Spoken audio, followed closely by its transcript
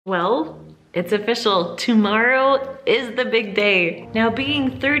Well, it's official. Tomorrow is the big day. Now,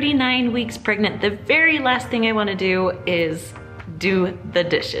 being 39 weeks pregnant, the very last thing I want to do is do the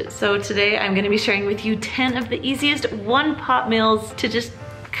dishes. So today I'm going to be sharing with you 10 of the easiest one-pot meals to just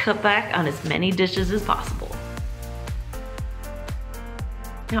cut back on as many dishes as possible.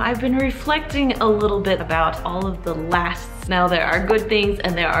 Now, I've been reflecting a little bit about all of the lasts. Now, there are good things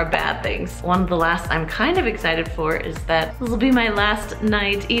and there are bad things. One of the lasts I'm kind of excited for is that this will be my last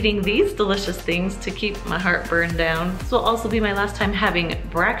night eating these delicious things to keep my heartburn down. This will also be my last time having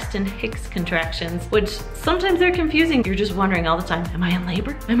Braxton Hicks contractions, which sometimes they're confusing. You're just wondering all the time, am I in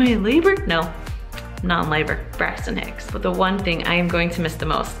labor? Am I in labor? No. Not in labor, Braxton Hicks. But the one thing I am going to miss the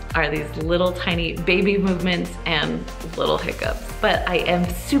most are these little tiny baby movements and little hiccups. But I am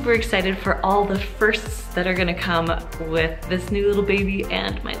super excited for all the firsts that are gonna come with this new little baby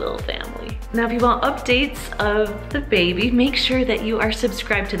and my little family. Now, if you want updates of the baby, make sure that you are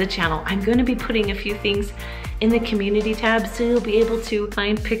subscribed to the channel. I'm gonna be putting a few things in the community tab, so you'll be able to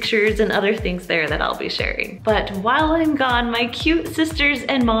find pictures and other things there that I'll be sharing. But while I'm gone, my cute sisters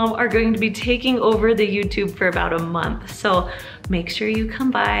and mom are going to be taking over the YouTube for about a month. So make sure you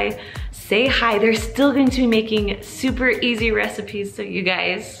come by, say hi. They're still going to be making super easy recipes so you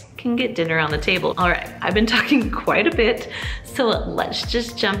guys can get dinner on the table. All right, I've been talking quite a bit, so let's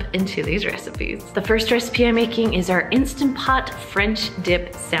just jump into these recipes. The first recipe I'm making is our Instant Pot French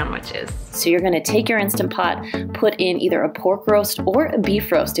dip sandwiches. So you're gonna take your Instant Pot, put in either a pork roast or a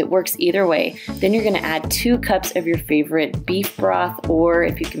beef roast. It works either way. Then you're gonna add 2 cups of your favorite beef broth, or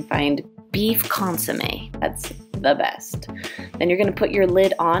if you can find beef consomme, that's the best. Then you're gonna put your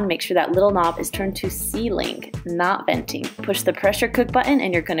lid on, make sure that little knob is turned to sealing, not venting. Push the pressure cook button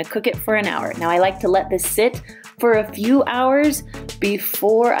and you're gonna cook it for an hour. Now, I like to let this sit for a few hours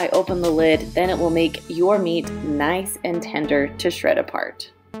before I open the lid, then it will make your meat nice and tender to shred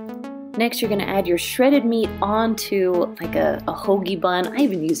apart. Next, you're gonna add your shredded meat onto like a hoagie bun. I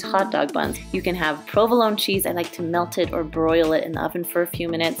even use hot dog buns. You can have provolone cheese. I like to melt it or broil it in the oven for a few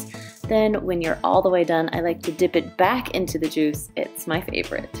minutes. Then when you're all the way done, I like to dip it back into the juice. It's my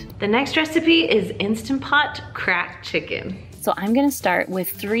favorite. The next recipe is Instant Pot cracked chicken. So I'm gonna start with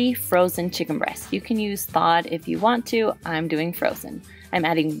 3 frozen chicken breasts. You can use thawed if you want to. I'm doing frozen. I'm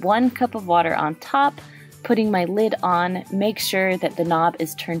adding 1 cup of water on top, putting my lid on, make sure that the knob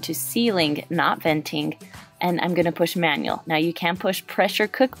is turned to sealing, not venting, and I'm gonna push manual. Now, you can push pressure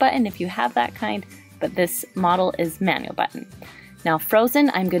cook button if you have that kind, but this model is manual button. Now,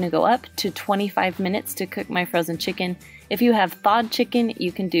 frozen, I'm gonna go up to 25 minutes to cook my frozen chicken. If you have thawed chicken,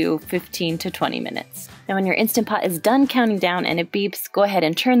 you can do 15 to 20 minutes. Now, when your Instant Pot is done counting down and it beeps, go ahead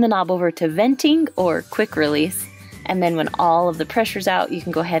and turn the knob over to venting or quick release. And then when all of the pressure's out, you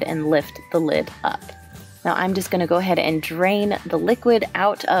can go ahead and lift the lid up. Now, I'm just gonna go ahead and drain the liquid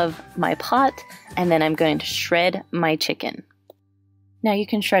out of my pot, and then I'm going to shred my chicken. Now, you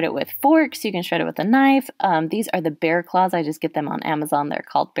can shred it with forks, you can shred it with a knife. These are the bear claws. I just get them on Amazon. They're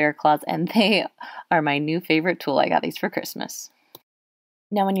called bear claws, and they are my new favorite tool. I got these for Christmas.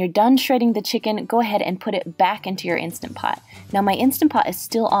 Now, when you're done shredding the chicken, go ahead and put it back into your Instant Pot. Now, my Instant Pot is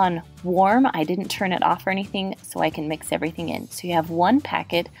still on warm. I didn't turn it off or anything, so I can mix everything in. So you have 1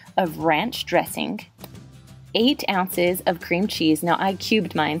 packet of ranch dressing, 8 ounces of cream cheese. Now, I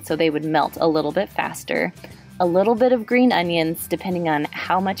cubed mine so they would melt a little bit faster. A little bit of green onions, depending on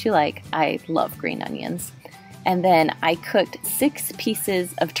how much you like. I love green onions. And then I cooked 6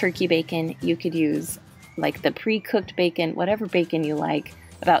 pieces of turkey bacon. You could use like the pre-cooked bacon, whatever bacon you like,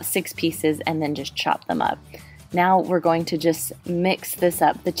 about 6 pieces, and then just chop them up. Now we're going to just mix this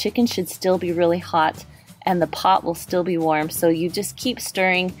up. The chicken should still be really hot and the pot will still be warm, so you just keep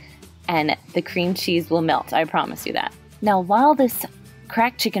stirring and the cream cheese will melt, I promise you that. Now, while this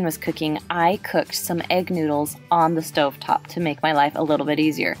cracked chicken was cooking, I cooked some egg noodles on the stovetop to make my life a little bit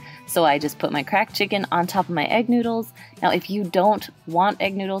easier. So I just put my cracked chicken on top of my egg noodles. Now, if you don't want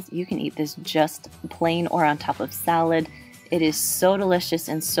egg noodles, you can eat this just plain or on top of salad. It is so delicious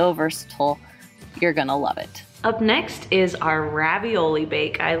and so versatile. You're gonna love it. Up next is our ravioli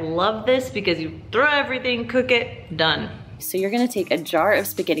bake. I love this because you throw everything, cook it, done. So you're gonna take a jar of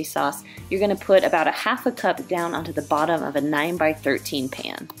spaghetti sauce. You're gonna put about a half a cup down onto the bottom of a 9x13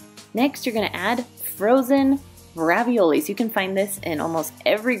 pan. Next, you're gonna add frozen raviolis. You can find this in almost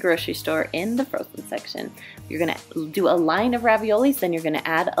every grocery store in the frozen section. You're gonna do a line of raviolis, then you're gonna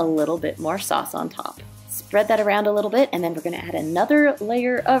add a little bit more sauce on top. Spread that around a little bit, and then we're gonna add another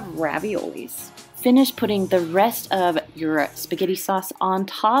layer of raviolis. finish putting the rest of your spaghetti sauce on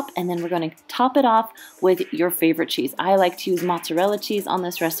top, and then we're going to top it off with your favorite cheese. I like to use mozzarella cheese on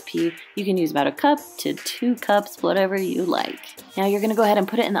this recipe. You can use about 1 cup to 2 cups, whatever you like. Now you're going to go ahead and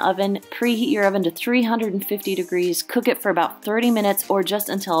put it in the oven. Preheat your oven to 350 degrees. Cook it for about 30 minutes or just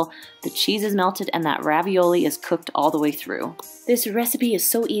until the cheese is melted and that ravioli is cooked all the way through. This recipe is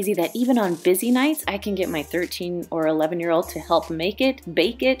so easy that even on busy nights, I can get my 13 or 11-year-old to help make it,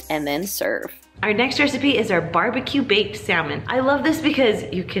 bake it, and then serve. Our next recipe is our barbecue baked salmon. I love this because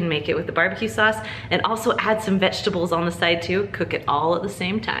you can make it with the barbecue sauce and also add some vegetables on the side too. Cook it all at the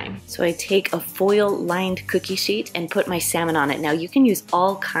same time. So I take a foil lined cookie sheet and put my salmon on it. Now you can use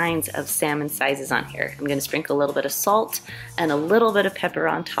all kinds of salmon sizes on here. I'm gonna sprinkle a little bit of salt and a little bit of pepper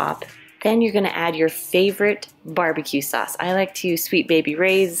on top. Then you're gonna add your favorite barbecue sauce. I like to use Sweet Baby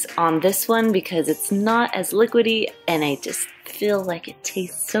Ray's on this one because it's not as liquidy and I just feel like it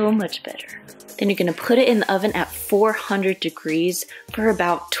tastes so much better. Then you're gonna put it in the oven at 400 degrees for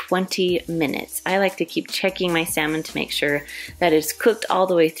about 20 minutes. I like to keep checking my salmon to make sure that it's cooked all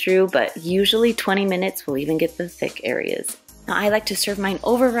the way through, but usually 20 minutes will even get the thick areas. Now I like to serve mine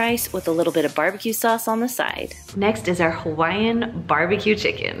over rice with a little bit of barbecue sauce on the side. Next is our Hawaiian barbecue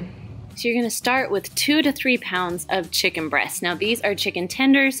chicken. So you're gonna start with 2 to 3 pounds of chicken breasts. Now these are chicken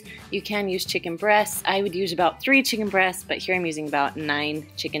tenders. You can use chicken breasts. I would use about 3 chicken breasts, but here I'm using about 9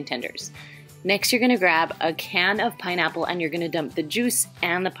 chicken tenders. Next, you're gonna grab a can of pineapple and you're gonna dump the juice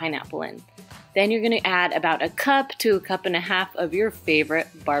and the pineapple in. Then you're gonna add about 1 cup to 1.5 cups of your favorite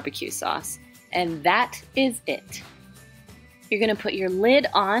barbecue sauce. And that is it. You're gonna put your lid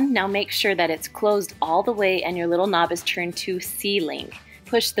on. Now make sure that it's closed all the way and your little knob is turned to sealing.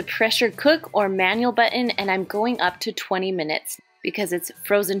 Push the pressure cook or manual button and I'm going up to 20 minutes. Because it's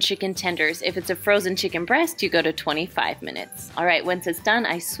frozen chicken tenders. If it's a frozen chicken breast, you go to 25 minutes. All right, once it's done,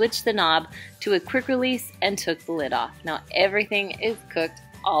 I switched the knob to a quick release and took the lid off. Now everything is cooked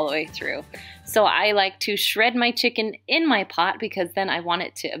all the way through. So I like to shred my chicken in my pot because then I want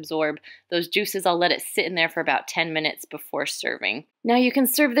it to absorb those juices. I'll let it sit in there for about 10 minutes before serving. Now you can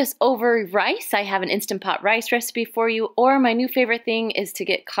serve this over rice. I have an Instant Pot rice recipe for you, or my new favorite thing is to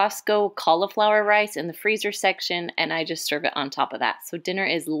get Costco cauliflower rice in the freezer section and I just serve it on top of that. So dinner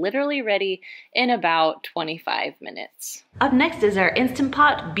is literally ready in about 25 minutes. Up next is our Instant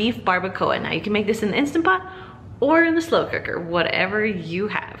Pot beef barbacoa. Now you can make this in the Instant Pot or in the slow cooker, whatever you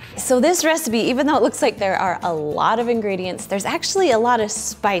have. So this recipe, even though it looks like there are a lot of ingredients, there's actually a lot of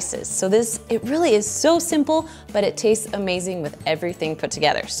spices. So it really is so simple, but it tastes amazing with everything put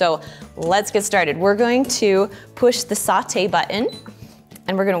together. So let's get started. We're going to push the saute button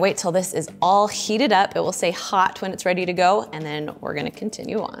and we're gonna wait till this is all heated up. It will say hot when it's ready to go, and then we're gonna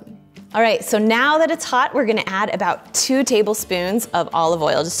continue on. All right, so now that it's hot, we're gonna add about 2 tablespoons of olive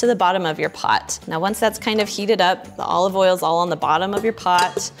oil just to the bottom of your pot. Now once that's kind of heated up, the olive oil's all on the bottom of your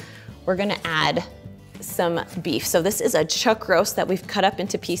pot, we're gonna add some beef. So this is a chuck roast that we've cut up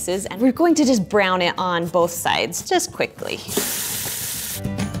into pieces, and we're going to just brown it on both sides, just quickly.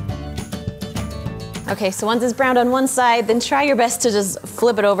 Okay, so once it's browned on one side, then try your best to just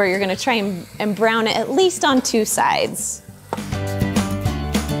flip it over. You're gonna try and brown it at least on 2 sides.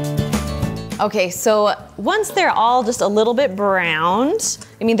 Okay, so once they're all just a little bit browned,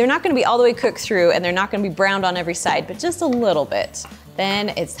 I mean, they're not gonna be all the way cooked through and they're not gonna be browned on every side, but just a little bit. Then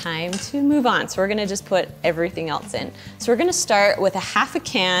it's time to move on. So we're gonna just put everything else in. So we're gonna start with 1/2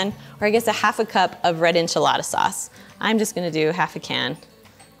 can, or I guess 1/2 cup of red enchilada sauce. I'm just gonna do 1/2 can,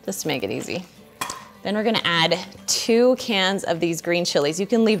 just to make it easy. Then we're gonna add 2 cans of these green chilies. You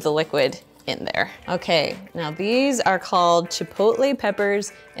can leave the liquid in there. Okay, now these are called chipotle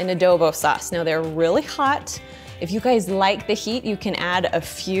peppers in adobo sauce. Now they're really hot. If you guys like the heat, you can add a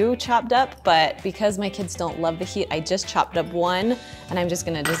few chopped up, but because my kids don't love the heat, I just chopped up 1 and I'm just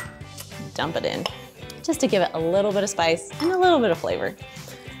gonna dump it in just to give it a little bit of spice and a little bit of flavor.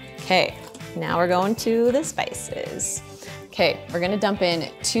 Okay, now we're going to the spices. Okay, we're gonna dump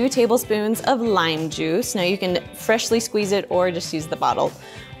in 2 tablespoons of lime juice. Now you can freshly squeeze it or just use the bottle.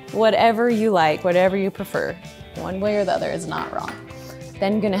 Whatever you like, whatever you prefer. One way or the other is not wrong.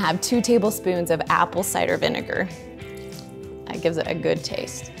 Then you're gonna have 2 tablespoons of apple cider vinegar. That gives it a good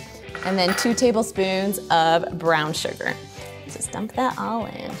taste. And then 2 tablespoons of brown sugar. Just dump that all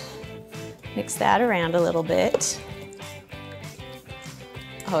in. Mix that around a little bit.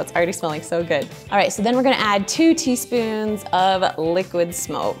 Oh, it's already smelling so good. All right, so then we're gonna add 2 teaspoons of liquid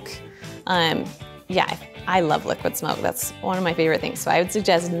smoke. Yeah, I love liquid smoke. That's one of my favorite things. So I would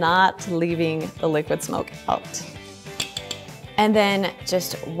suggest not leaving the liquid smoke out. And then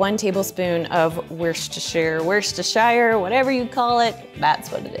just 1 tablespoon of Worcestershire, whatever you call it.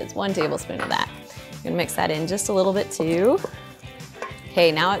 That's what it is, 1 tablespoon of that. You're gonna mix that in just a little bit too.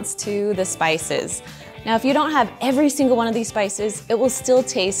 Okay, now it's to the spices. Now, if you don't have every single one of these spices, it will still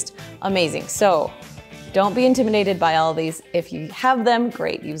taste amazing. So don't be intimidated by all of these. If you have them,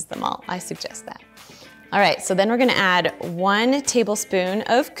 great, use them all. I suggest that. All right, so then we're gonna add 1 tablespoon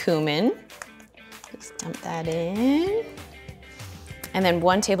of cumin. Just dump that in. And then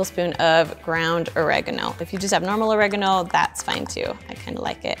 1 tablespoon of ground oregano. If you just have normal oregano, that's fine too. I kind of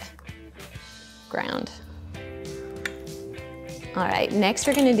like it ground. All right, next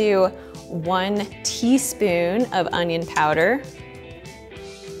we're gonna do 1 teaspoon of onion powder.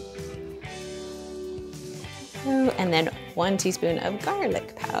 And then 1 teaspoon of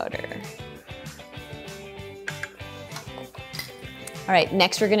garlic powder. All right,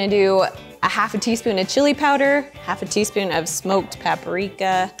 next we're gonna do a 1/2 teaspoon of chili powder, 1/2 teaspoon of smoked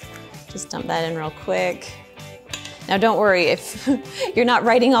paprika. Just dump that in real quick. Now don't worry, if you're not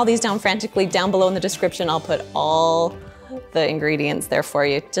writing all these down frantically, down below in the description, I'll put all the ingredients there for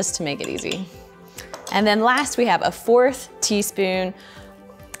you, just to make it easy. And then last we have a 1/4 teaspoon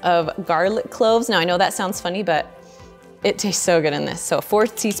of garlic cloves. Now I know that sounds funny, but it tastes so good in this. So a 1/4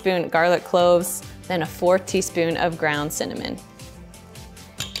 teaspoon garlic cloves, then a 1/4 teaspoon of ground cinnamon.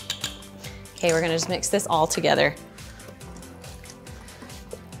 Okay, we're gonna just mix this all together.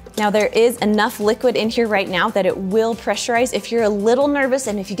 Now there is enough liquid in here right now that it will pressurize. If you're a little nervous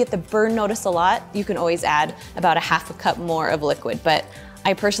and if you get the burn notice a lot, you can always add about a 1/2 cup more of liquid. But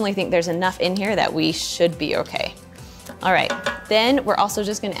I personally think there's enough in here that we should be okay. All right, then we're also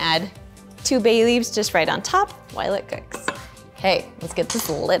just gonna add 2 bay leaves just right on top while it cooks. Okay, let's get this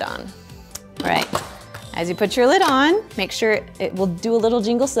lid on. All right. As you put your lid on, make sure it will do a little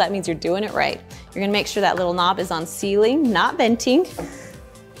jingle, so that means you're doing it right. You're gonna make sure that little knob is on sealing, not venting.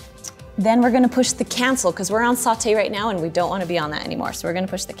 Then we're gonna push the cancel, because we're on saute right now and we don't wanna be on that anymore. So we're gonna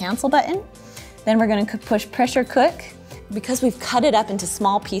push the cancel button. Then we're gonna push pressure cook. Because we've cut it up into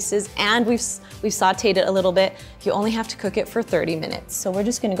small pieces and we've sauteed it a little bit, you only have to cook it for 30 minutes. So we're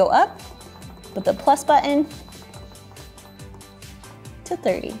just gonna go up with the plus button to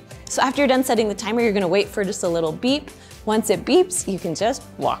 30. So after you're done setting the timer, you're gonna wait for just a little beep. Once it beeps, you can just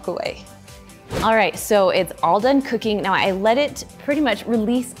walk away. All right, so it's all done cooking. Now I let it pretty much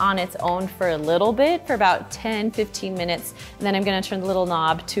release on its own for a little bit, for about 10, 15 minutes. And then I'm gonna turn the little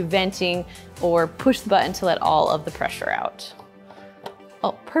knob to venting or push the button to let all of the pressure out.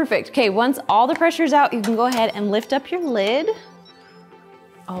 Oh, perfect. Okay, once all the pressure's out, you can go ahead and lift up your lid.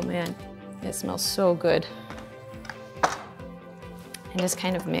 Oh man, it smells so good. And just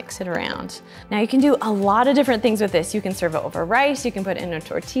kind of mix it around. Now you can do a lot of different things with this. You can serve it over rice, you can put it in a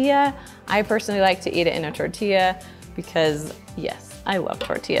tortilla. I personally like to eat it in a tortilla because yes, I love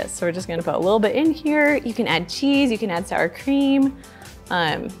tortillas. So we're just gonna put a little bit in here. You can add cheese, you can add sour cream.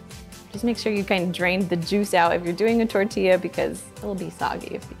 Just make sure you kind of drain the juice out if you're doing a tortilla because it'll be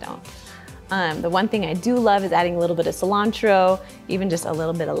soggy if you don't. The one thing I do love is adding a little bit of cilantro, even just a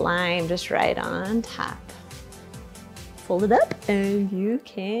little bit of lime, just right on top. Fold it up and you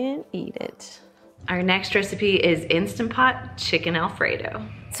can eat it. Our next recipe is Instant Pot Chicken Alfredo.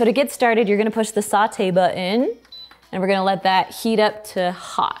 So to get started, you're gonna push the saute button and we're gonna let that heat up to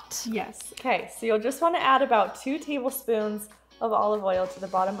hot. Yes, okay, so you'll just wanna add about 2 tablespoons of olive oil to the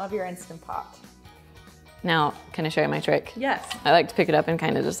bottom of your Instant Pot. Now, can I show you my trick? Yes. I like to pick it up and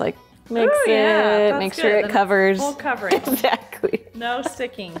kind of just like mix it, make sure it covers. Full coverage. Exactly. No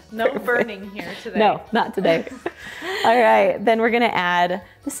sticking, no burning here today. No, not today. All right, then we're gonna add,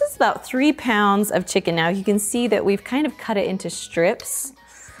 this is about 3 pounds of chicken. Now you can see that we've kind of cut it into strips.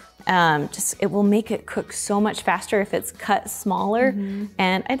 It will make it cook so much faster if it's cut smaller.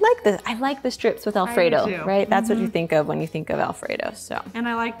 And I like the strips with Alfredo, right? That's what you think of when you think of Alfredo, so. And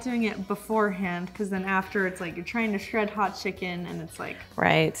I like doing it beforehand because then after it's like you're trying to shred hot chicken and it's like,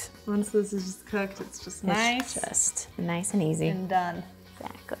 right. Once this is just cooked, it's just nice. It's just nice and easy. And done.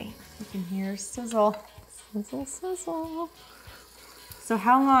 Exactly. You can hear sizzle. Sizzle, sizzle. So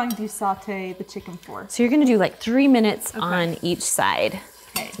how long do you saute the chicken for? So you're gonna do like 3 minutes on each side.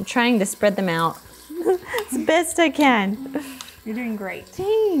 Okay. I'm trying to spread them out as best I can. You're doing great.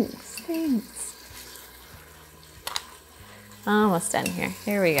 Thanks, thanks. Almost done here.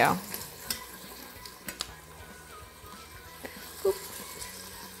 Here we go. Oop.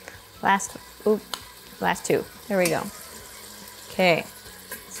 Last 2. There we go. Okay.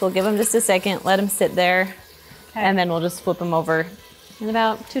 So we'll give them just a second, let them sit there, and then we'll just flip them over in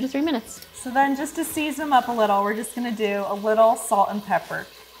about 2 to 3 minutes. So then just to season them up a little, we're just gonna do a little salt and pepper,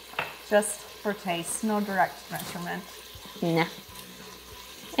 just for taste, no direct measurement. Nah.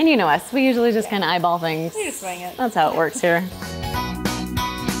 And you know us, we usually just kind of eyeball things. We just wing it. That's how it works here.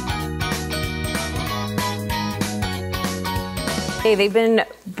 Okay, they've been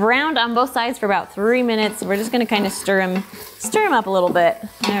browned on both sides for about 3 minutes. We're just gonna kind of stir them up a little bit.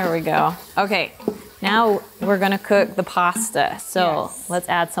 There we go. Okay, now we're gonna cook the pasta. So let's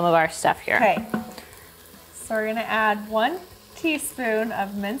add some of our stuff here. Okay, so we're gonna add 1 teaspoon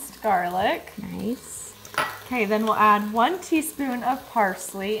of minced garlic. Nice. Okay, then we'll add 1 teaspoon of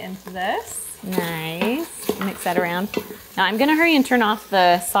parsley into this. Nice. Mix that around. Now I'm gonna hurry and turn off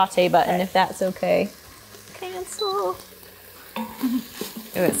the saute button if that's okay. Cancel. Oh,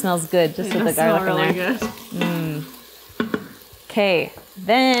 it smells good just with the garlic in there. Good. Okay,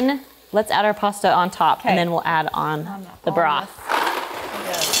 then let's add our pasta on top and then we'll add on the broth.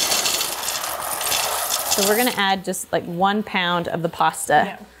 So we're gonna add just like 1 pound of the pasta.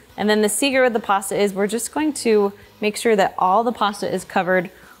 Yeah. And then the secret with the pasta is we're just going to make sure that all the pasta is covered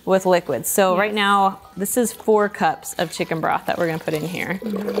with liquid. So right now, this is 4 cups of chicken broth that we're gonna put in here.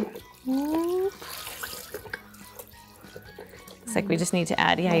 Looks like we just need to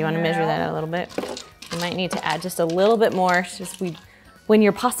add, you wanna measure that out a little bit. You might need to add just a little bit more. When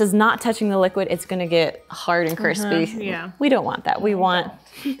your pasta's not touching the liquid, it's gonna get hard and crispy. Yeah. We don't want that. We want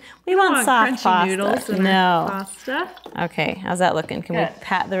soft pasta. Noodles in our pasta. Okay, how's that looking? Can we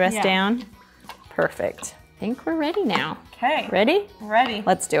pat the rest down? Perfect. I think we're ready now. Okay. Ready? Ready.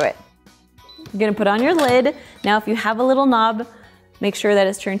 Let's do it. You're gonna put on your lid. Now if you have a little knob, make sure that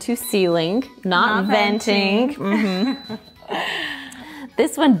it's turned to sealing, not venting.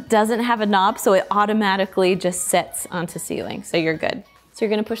 This one doesn't have a knob, so it automatically just sets onto sealing, so you're good. So you're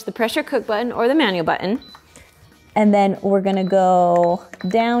gonna push the pressure cook button or the manual button, and then we're gonna go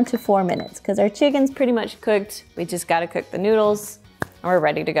down to 4 minutes because our chicken's pretty much cooked. We just gotta cook the noodles and we're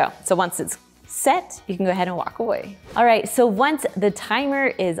ready to go. So once it's set, you can go ahead and walk away. All right, so once the timer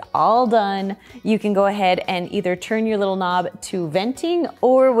is all done, you can go ahead and either turn your little knob to venting,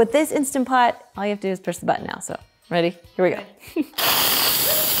 or with this Instant Pot, all you have to do is push the button now. So ready? Here we go.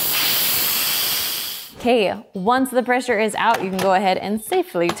 Okay, once the pressure is out, you can go ahead and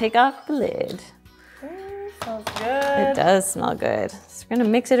safely take off the lid. Smells good. It does smell good. So we're gonna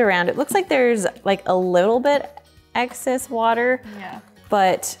mix it around. It looks like there's like a little bit excess water,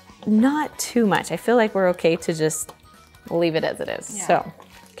 but not too much. I feel like we're okay to just leave it as it is. Yeah. So,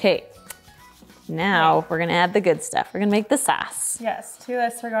 okay. Now we're gonna add the good stuff. We're gonna make the sauce. Yes, to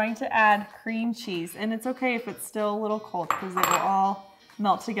this we're going to add cream cheese, and it's okay if it's still a little cold because it will all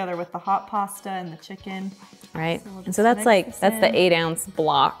melt together with the hot pasta and the chicken. Right, So and so that's the 8-ounce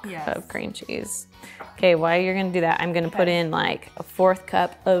block of cream cheese. Okay, while you're gonna do that, I'm gonna put in like a 1/4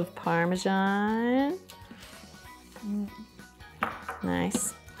 cup of Parmesan.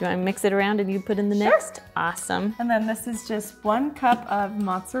 Nice. Do I mix it around and you put in the next? Awesome. And then this is just 1 cup of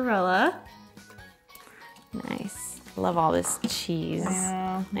mozzarella. Nice. Love all this cheese.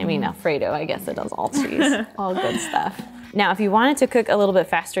 I mean, Alfredo, I guess it does all cheese. All good stuff. Now, if you want it to cook a little bit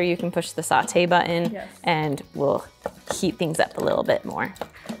faster, you can push the saute button and we'll heat things up a little bit more.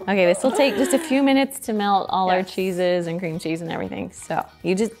 Okay, this will take just a few minutes to melt all our cheeses and cream cheese and everything. So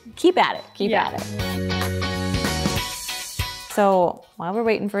you just keep at it, keep at it. So while we're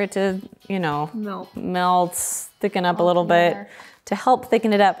waiting for it to, melt, thicken up a little bit, to help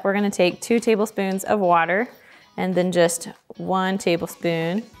thicken it up, we're gonna take 2 tablespoons of water and then just 1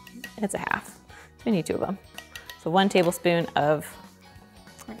 tablespoon, it's a half, so we need 2 of them. So 1 tablespoon of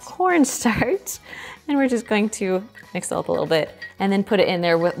cornstarch, and we're just going to mix it up a little bit and then put it in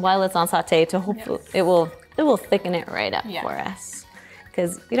there while it's on saute to hopefully it will thicken it right up for us.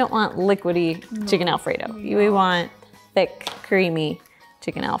 Because we don't want liquidy chicken Alfredo. We want thick, creamy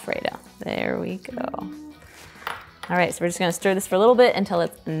chicken Alfredo. There we go. All right, so we're just gonna stir this for a little bit until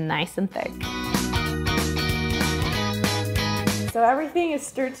it's nice and thick. So everything is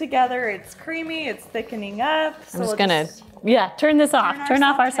stirred together. It's creamy, it's thickening up. So I'm just gonna, turn this off. Turn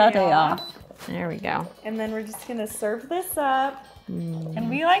off our saute off. There we go. And then we're just gonna serve this up. And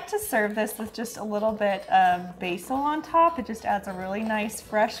we like to serve this with just a little bit of basil on top. It just adds a really nice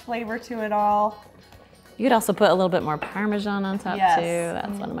fresh flavor to it all. You could also put a little bit more Parmesan on top too.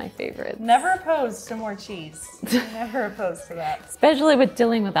 That's one of my favorites. Never opposed to more cheese. Never opposed to that. Especially with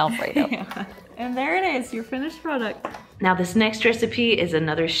dealing with Alfredo. And there it is, your finished product. Now this next recipe is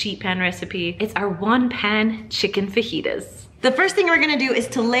another sheet pan recipe. It's our 1-pan chicken fajitas. The first thing we're gonna do is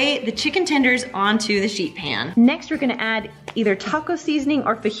to lay the chicken tenders onto the sheet pan. Next, we're gonna add either taco seasoning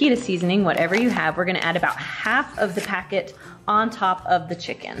or fajita seasoning, whatever you have. We're gonna add about half of the packet on top of the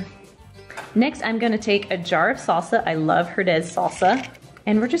chicken. Next, I'm gonna take a jar of salsa. I love Herdez salsa.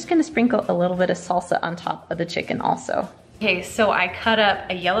 And we're just gonna sprinkle a little bit of salsa on top of the chicken also. Okay, so I cut up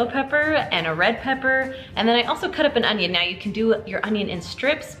a yellow pepper and a red pepper, and then I also cut up an onion. Now you can do your onion in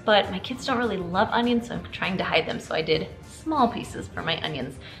strips, but my kids don't really love onions, so I'm trying to hide them, so I did small pieces for my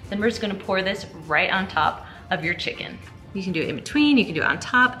onions. Then we're just gonna pour this right on top of your chicken. You can do it in between, you can do it on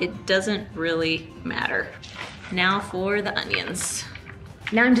top, it doesn't really matter. Now for the onions.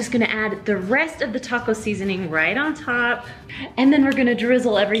 Now I'm just gonna add the rest of the taco seasoning right on top, and then we're gonna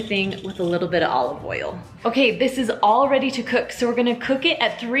drizzle everything with a little bit of olive oil. Okay, this is all ready to cook, so we're gonna cook it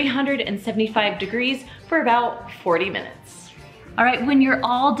at 375 degrees for about 40 minutes. All right, when you're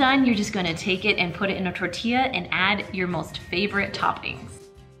all done, you're just gonna take it and put it in a tortilla and add your most favorite toppings.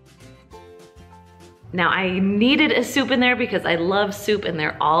 Now I needed a soup in there because I love soup and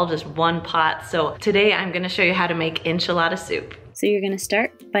they're all just one pot. So today I'm gonna show you how to make enchilada soup. So you're gonna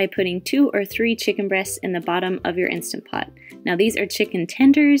start by putting 2 or 3 chicken breasts in the bottom of your Instant Pot. Now these are chicken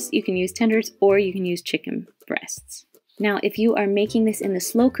tenders. You can use tenders or you can use chicken breasts. Now if you are making this in the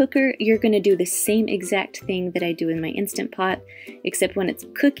slow cooker, you're gonna do the same exact thing that I do in my Instant Pot, except when it's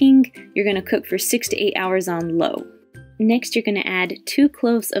cooking, you're gonna cook for 6 to 8 hours on low. Next, you're gonna add 2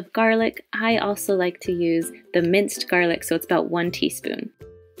 cloves of garlic. I also like to use the minced garlic, so it's about 1 teaspoon.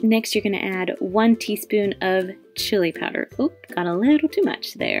 Next, you're gonna add 1 teaspoon of chili powder. Oop, got a little too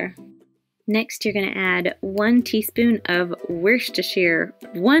much there. Next, you're gonna add 1 teaspoon of Worcestershire,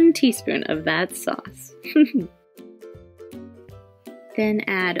 1 teaspoon of that sauce. Then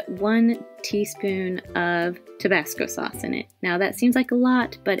add 1 teaspoon of Tabasco sauce in it. Now that seems like a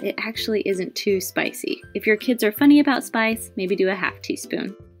lot, but it actually isn't too spicy. If your kids are funny about spice, maybe do a ½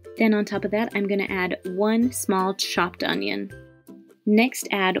 teaspoon. Then on top of that, I'm gonna add 1 small chopped onion. Next,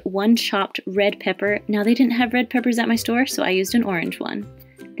 add 1 chopped red pepper. Now they didn't have red peppers at my store, so I used an orange one.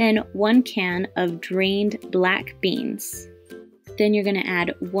 Then 1 can of drained black beans. Then you're gonna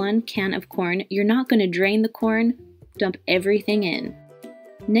add 1 can of corn. You're not gonna drain the corn, dump everything in.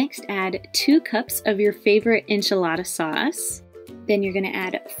 Next, add 2 cups of your favorite enchilada sauce. Then you're gonna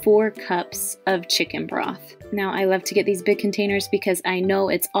add 4 cups of chicken broth. Now I love to get these big containers because I know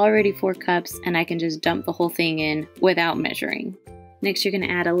it's already 4 cups and I can just dump the whole thing in without measuring. Next, you're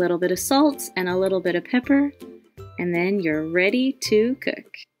gonna add a little bit of salt and a little bit of pepper, and then you're ready to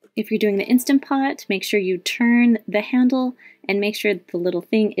cook. If you're doing the Instant Pot, make sure you turn the handle and make sure the little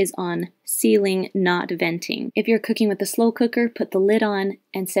thing is on sealing, not venting. If you're cooking with the slow cooker, put the lid on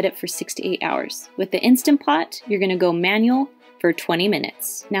and set it for 6 to 8 hours. With the Instant Pot, you're gonna go manual for 20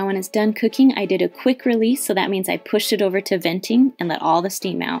 minutes. Now when it's done cooking, I did a quick release, so that means I pushed it over to venting and let all the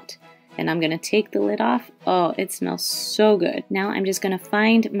steam out. And I'm gonna take the lid off. Oh, it smells so good. Now I'm just gonna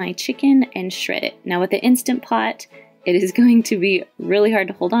find my chicken and shred it. Now with the Instant Pot, it is going to be really hard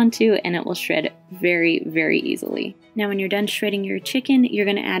to hold on to and it will shred very, very easily. Now when you're done shredding your chicken, you're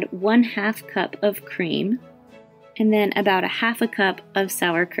gonna add 1/2 cup of cream and then about 1/2 cup of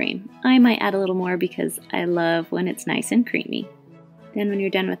sour cream. I might add a little more because I love when it's nice and creamy. Then when you're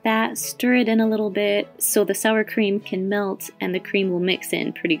done with that, stir it in a little bit so the sour cream can melt and the cream will mix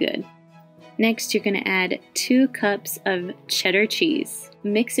in pretty good. Next, you're gonna add 2 cups of cheddar cheese.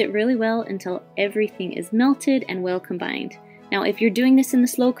 Mix it really well until everything is melted and well combined. Now, if you're doing this in the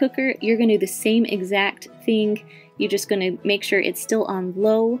slow cooker, you're gonna do the same exact thing. You're just gonna make sure it's still on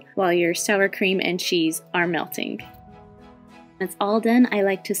low while your sour cream and cheese are melting. When it's all done, I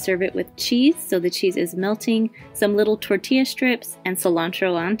like to serve it with cheese, so the cheese is melting, some little tortilla strips, and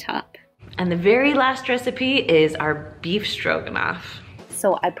cilantro on top. And the very last recipe is our beef stroganoff.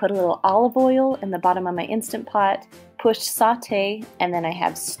 So I put a little olive oil in the bottom of my Instant Pot, pushed saute, and then I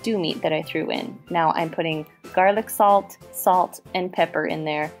have stew meat that I threw in. Now I'm putting garlic salt, and pepper in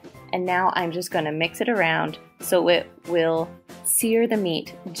there. And now I'm just gonna mix it around so it will sear the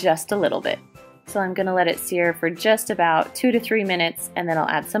meat just a little bit. So I'm gonna let it sear for just about 2 to 3 minutes and then I'll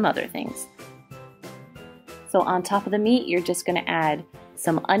add some other things. So on top of the meat, you're just gonna add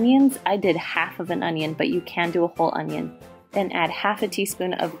some onions. I did 1/2 of an onion, but you can do a whole onion. Then add 1/2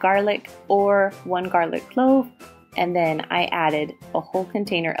 teaspoon of garlic or 1 garlic clove, and then I added a whole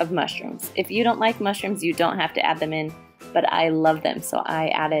container of mushrooms. If you don't like mushrooms, you don't have to add them in, but I love them, so I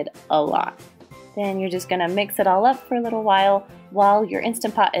added a lot. Then you're just gonna mix it all up for a little while your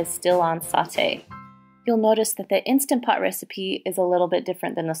Instant Pot is still on saute. You'll notice that the Instant Pot recipe is a little bit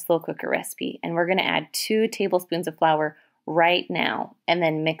different than the slow cooker recipe, and we're gonna add 2 tablespoons of flour right now, and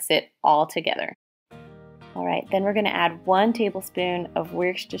then mix it all together. All right, then we're gonna add 1 tablespoon of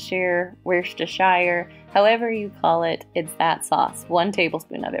Worcestershire, however you call it, it's that sauce. 1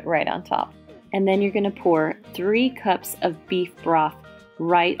 tablespoon of it right on top. And then you're gonna pour 3 cups of beef broth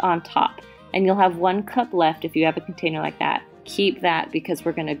right on top. And you'll have 1 cup left if you have a container like that. Keep that because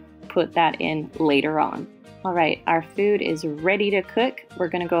we're gonna put that in later on. All right, our food is ready to cook. We're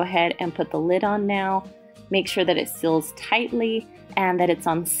gonna go ahead and put the lid on now. Make sure that it seals tightly and that it's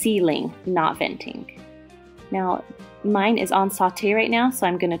on sealing, not venting. Now, mine is on saute right now, so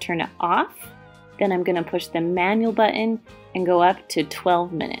I'm gonna turn it off. Then I'm gonna push the manual button and go up to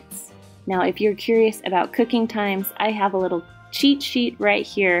 12 minutes. Now, if you're curious about cooking times, I have a little cheat sheet right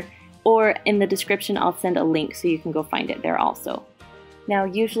here, or in the description, I'll send a link so you can go find it there also. Now,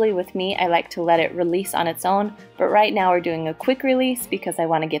 usually with me, I like to let it release on its own, but right now we're doing a quick release because I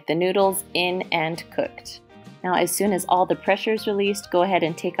wanna get the noodles in and cooked. Now, as soon as all the pressure is released, go ahead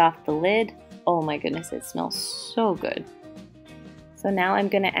and take off the lid. Oh my goodness, it smells so good. So now I'm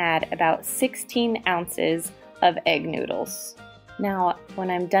gonna add about 16 ounces of egg noodles. Now,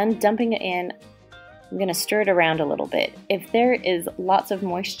 when I'm done dumping it in, I'm gonna stir it around a little bit. If there is lots of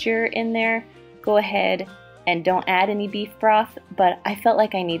moisture in there, go ahead and don't add any beef broth, but I felt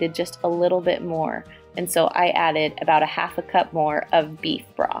like I needed just a little bit more, and so I added about a half a cup more of beef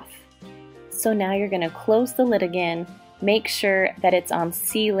broth. So now you're gonna close the lid again, make sure that it's on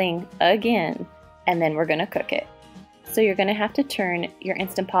sealing again, and then we're gonna cook it. So you're gonna have to turn your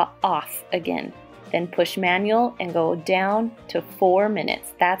Instant Pot off again, then push manual and go down to 4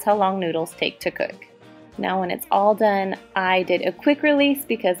 minutes. That's how long noodles take to cook. Now when it's all done, I did a quick release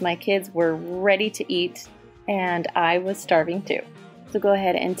because my kids were ready to eat and I was starving too. So go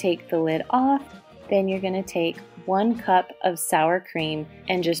ahead and take the lid off. Then you're gonna take 1 cup of sour cream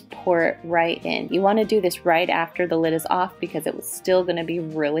and just pour it right in. You wanna do this right after the lid is off because it was still gonna be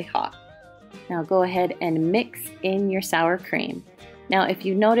really hot. Now go ahead and mix in your sour cream. Now if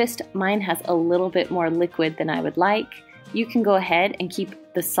you noticed, mine has a little bit more liquid than I would like. You can go ahead and keep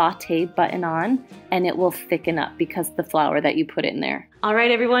the saute button on and it will thicken up because of the flour that you put in there. All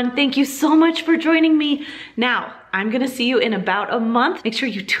right, everyone, thank you so much for joining me. Now, I'm gonna see you in about a month. Make sure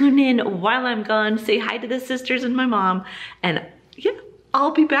you tune in while I'm gone. Say hi to the sisters and my mom. And yeah,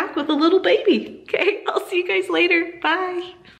 I'll be back with a little baby. Okay, I'll see you guys later. Bye.